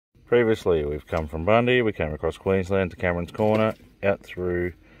Previously, we've come from Bundy, we came across Queensland to Cameron's Corner, out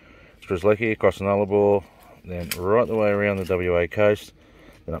through Strzelecki, across the Nullarbor, then right the way around the WA coast,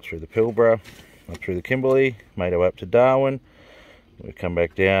 then up through the Pilbara, up through the Kimberley, made our way up to Darwin. We come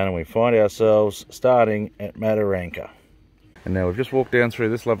back down and we find ourselves starting at Mataranka. And now we've just walked down through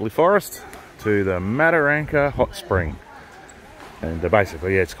this lovely forest to the Mataranka hot spring. And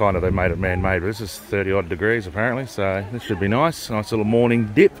basically, yeah, it's kind of, they made it man-made, but this is 30 odd degrees apparently, so this should be nice. Nice little morning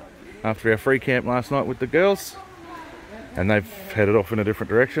dip after our free camp last night with the girls. And they've headed off in a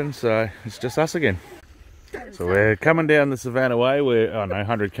different direction, so it's just us again. So we're coming down the Savannah Way. We're,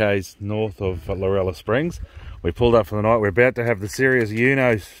 100 k's north of Lorella Springs. We pulled up for the night. We're about to have the serious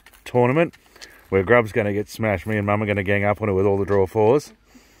Unos tournament where Grub's going to get smashed. Me and Mum are going to gang up on it with all the draw fours.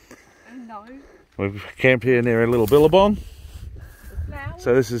 No. We've camped here near a little billabong.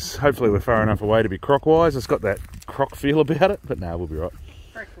 So this is, hopefully we're far enough away to be croc-wise. It's got that croc feel about it, but no, we'll be right.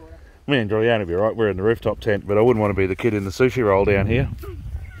 Me and Julianne will be right. We're in the rooftop tent, but I wouldn't want to be the kid in the sushi roll down here.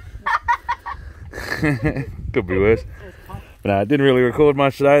 Could be worse. But no, I didn't really record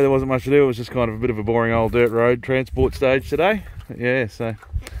much today. There wasn't much to do. It was just kind of a bit of a boring old dirt road transport stage today. Yeah, so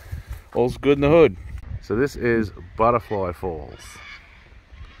all's good in the hood. So this is Butterfly Falls.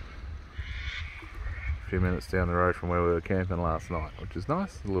 A few minutes down the road from where we were camping last night, which is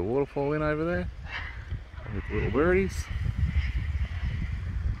nice. A little waterfall in over there with little birdies.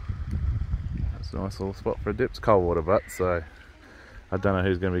 That's a nice little spot for a dip. It's cold water, but so I don't know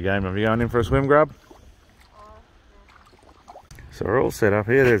who's going to be game. Are you going in for a swim, Grub? So we're all set up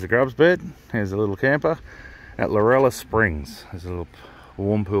here. There's a Grub's bed. Here's a little camper at Lorella Springs. There's a little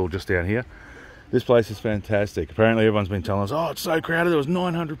warm pool just down here. This place is fantastic. Apparently everyone's been telling us, oh, it's so crowded. There was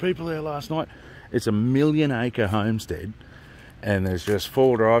 900 people there last night. It's a 1,000,000-acre homestead. And there's just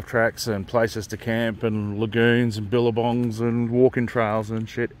 4-wheel-drive tracks and places to camp and lagoons and billabongs and walking trails and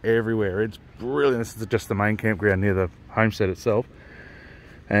shit everywhere. It's brilliant. This is just the main campground near the homestead itself.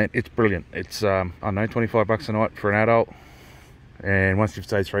 And it's brilliant. It's, I don't know, 25 bucks a night for an adult. And once you've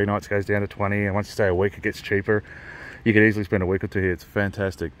stayed 3 nights, it goes down to 20. And once you stay a week, it gets cheaper. You could easily spend a week or 2 here. It's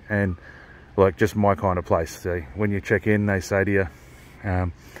fantastic. And like just my kind of place. So when you check in, they say to you,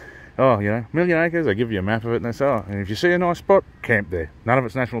 oh, you know, 1,000,000 acres, they give you a map of it and they say, oh, and if you see a nice spot, camp there. None of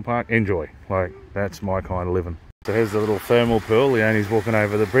it's national park, enjoy. Like, that's my kind of living. So here's the little thermal pool. Leonie's walking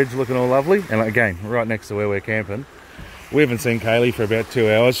over the bridge looking all lovely. And again, right next to where we're camping. We haven't seen Kaylee for about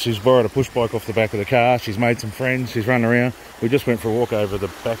 2 hours. She's borrowed a push bike off the back of the car. She's made some friends. She's running around. We just went for a walk over the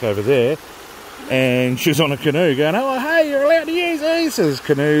back over there. And she's on a canoe going, oh, hey, you're allowed to use these. So there's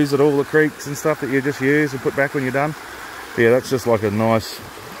canoes at all the creeks and stuff that you just use and put back when you're done. But yeah, that's just like a nice,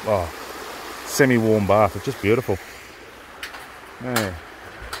 semi-warm bath. It's just beautiful. Yeah.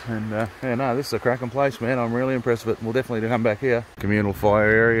 And yeah, no, this is a cracking place, man. I'm really impressed with it. We'll definitely come back here. Communal fire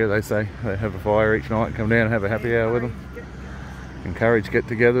area, they say. They have a fire each night, come down and have a happy hour with them. Encourage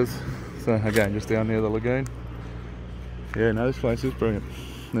get-togethers. So again, just down near the lagoon. Yeah, no, this place is brilliant.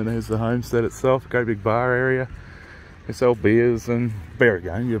 And there's the homestead itself, a great big bar area. They sell beers and beer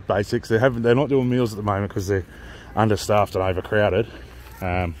again, your basics. They're not doing meals at the moment because they're understaffed and overcrowded.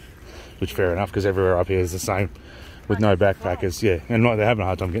 Which fair enough, because everywhere up here is the same with no backpackers. Yeah, and they're having a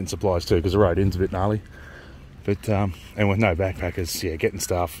hard time getting supplies too because the road end's a bit gnarly. But and with no backpackers, yeah, getting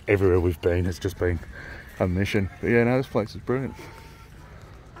stuff everywhere we've been has just been a mission. But yeah, no, this place is brilliant.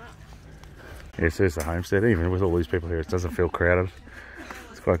 Yes, there's the homestead. Even with all these people here, it doesn't feel crowded.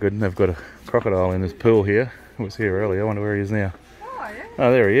 It's quite good. And they've got a crocodile in this pool here. He was here earlier. I wonder where he is now.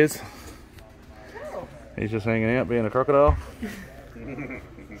 Oh, there he is. He's just hanging out, being a crocodile.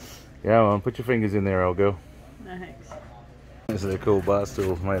 Yeah, on, put your fingers in there, old girl. Thanks. These are their cool bar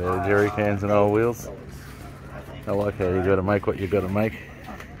stools made out of jerry cans and old wheels. I like how you got to make what you got to make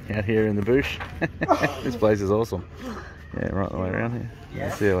out here in the bush. This place is awesome. Yeah, right the way around here.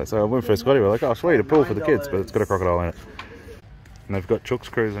 Yeah. See, so when we first got here, we were like, oh sweet, a pool for the kids, but it's got a crocodile in it. And they've got chooks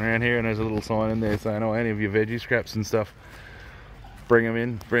cruising around here, and there's a little sign in there saying, oh, any of your veggie scraps and stuff, bring them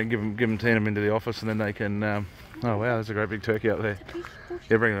in, give them, turn them into the office, and then they can, oh wow, there's a great big turkey up there.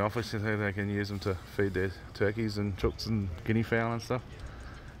 Yeah, bring them to the office so they can use them to feed their turkeys and chooks and guinea fowl and stuff.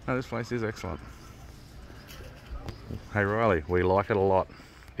 No, this place is excellent. Hey Riley, we like it a lot.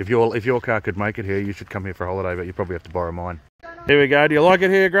 If your car could make it here, you should come here for a holiday, but you probably have to borrow mine. Here we go. Do you like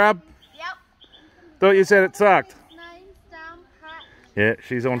it here, Grub? Yep. Thought you said it sucked. Yeah,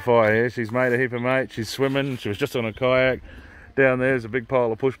 she's on fire here. She's made a heap of mates. She's swimming. She was just on a kayak. Down there's a big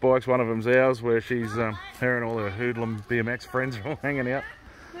pile of push bikes. One of them's ours, where she's her and all her hoodlum BMX friends are all hanging out.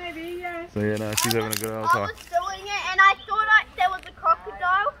 Maybe, yeah. So yeah, no, she's having a good old time. I was doing it and I thought there was a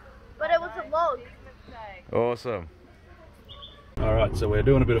crocodile, but it was a log. Awesome. Alright, so we're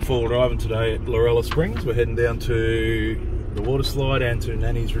doing a bit of full driving today at Lorella Springs. We're heading down to the water slide and to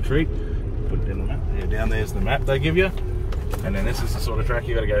Nanny's Retreat. Put it in the map. Yeah, down there's the map they give you. And then this is the sort of track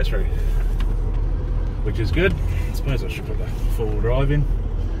you got to go through, which is good. I suppose I should put the full drive in,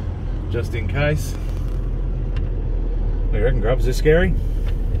 just in case. What do you reckon, Grub? Is this scary?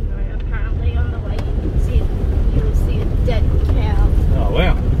 No, apparently on the way you'll see a dead cow. Oh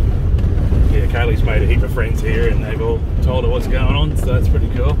wow. Yeah, Kaylee's made a heap of friends here and they've all told her what's going on, so that's pretty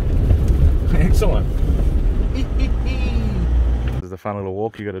cool. Excellent. This is a fun little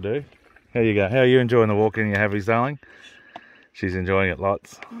walk you got to do. How you go? How are you enjoying the walk in your Havies, darling? She's enjoying it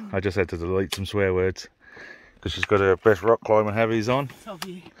lots. I just had to delete some swear words because she's got her best rock climbing Havies on.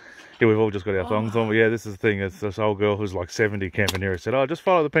 Yeah, we've all just got our thongs on, but yeah, this is the thing. It's this old girl who's like 70 camping near us said, oh, just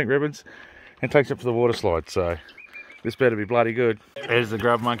follow the pink ribbons and takes up to the water slide. So this better be bloody good. There's the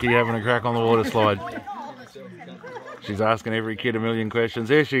grub monkey having a crack on the water slide. She's asking every kid a million questions.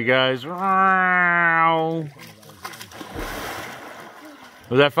 There she goes. Was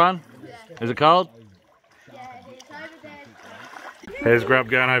that fun? Is it cold? Yeah, it's over there. There's Grub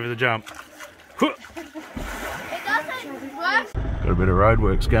going over the jump. It doesn't work. Got a bit of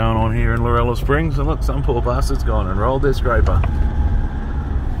roadworks going on here in Lorella Springs, and look, some poor bastard's gone and rolled their scraper.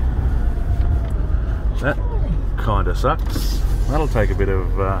 That kind of sucks. That'll take a bit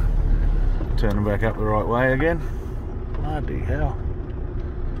of turning back up the right way again. Bloody hell.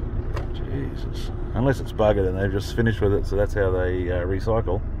 Jesus. Unless it's buggered and they've just finished with it, so that's how they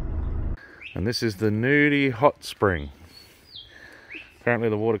recycle. And this is the Nudie Hot Spring. Apparently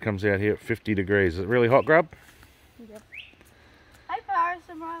the water comes out here at 50 degrees. Is it really hot, Grub? Yep. Hi, Paris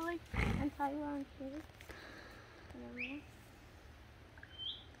and Riley. And Taylor and Kitty.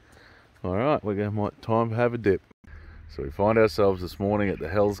 Alright, we're going to time to have a dip. So we find ourselves this morning at the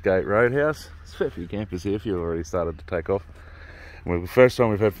Hell's Gate Roadhouse. There's a fair few campers here, a few already started to take off. And the first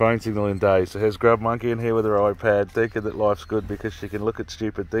time we've had phone signal in days. So here's Grub Monkey in here with her iPad, thinking that life's good because she can look at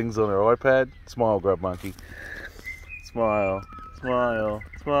stupid things on her iPad. Smile, Grub Monkey. Smile, smile,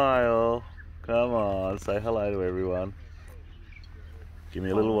 smile. Come on, say hello to everyone. Give me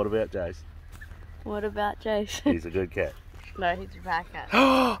a little what about Jace? What about Jason? He's a good cat. No, he's a bad cat.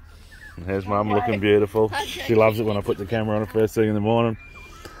 There's Mum looking beautiful. She loves it when I put the camera on her first thing in the morning.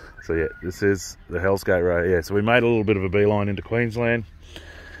 So yeah, this is the Hell's Gate Road. Yeah, so we made a little bit of a beeline into Queensland.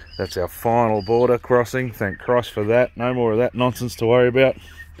 That's our final border crossing. Thank Christ for that. No more of that nonsense to worry about.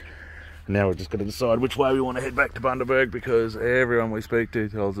 And now we're just going to decide which way we want to head back to Bundaberg, because everyone we speak to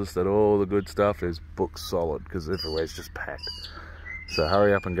tells us that all the good stuff is booked solid because everywhere's just packed. So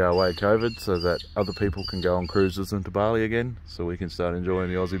hurry up and go away, COVID, so that other people can go on cruises into Bali again, so we can start enjoying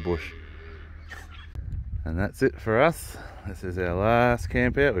the Aussie bush. And that's it for us. This is our last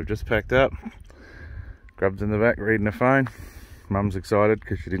camp out. We've just packed up. Grub's in the back reading the phone. Mum's excited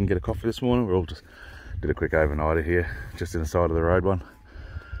because she didn't get a coffee this morning. We all just did a quick overnighter here, just in the side of the road one.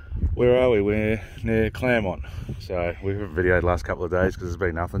 Where are we? We're near Claremont. So we've videoed the last couple of days because there's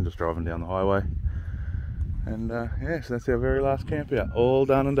been nothing, just driving down the highway. And yeah, so that's our very last camp out. All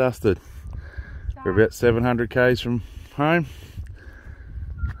done and dusted. We're about 700 k's from home.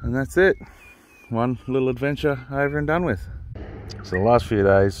 And that's it. One little adventure over and done with. So the last few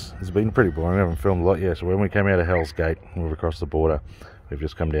days has been pretty boring. We haven't filmed a lot yet. So when we came out of Hell's Gate, we were across the border. We've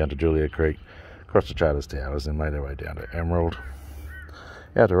just come down to Julia Creek, across the Charters Towers, and made our way down to Emerald,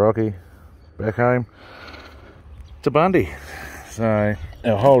 out to Rocky, back home to Bundy. So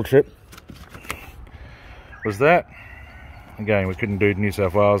our whole trip was that. Again, we couldn't do New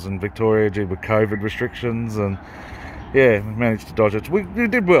South Wales and Victoria due to COVID restrictions, and yeah, we managed to dodge it. We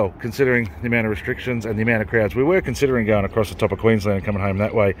did well considering the amount of restrictions and the amount of crowds. We were considering going across the top of Queensland and coming home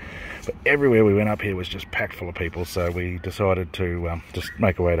that way, but everywhere we went up here was just packed full of people, so we decided to just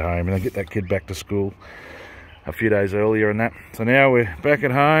make our way to home and then get that kid back to school a few days earlier and that. So now we're back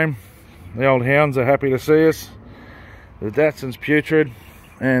at home. The old hounds are happy to see us. The Datsun's putrid,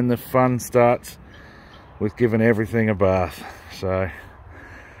 and the fun starts with giving everything a bath. So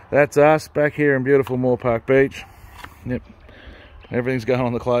that's us back here in beautiful Moore Park Beach. Yep, everything's going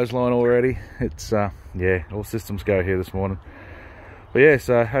on the clothesline already. It's yeah, all systems go here this morning. But yeah,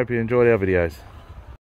 so I hope you enjoyed our videos.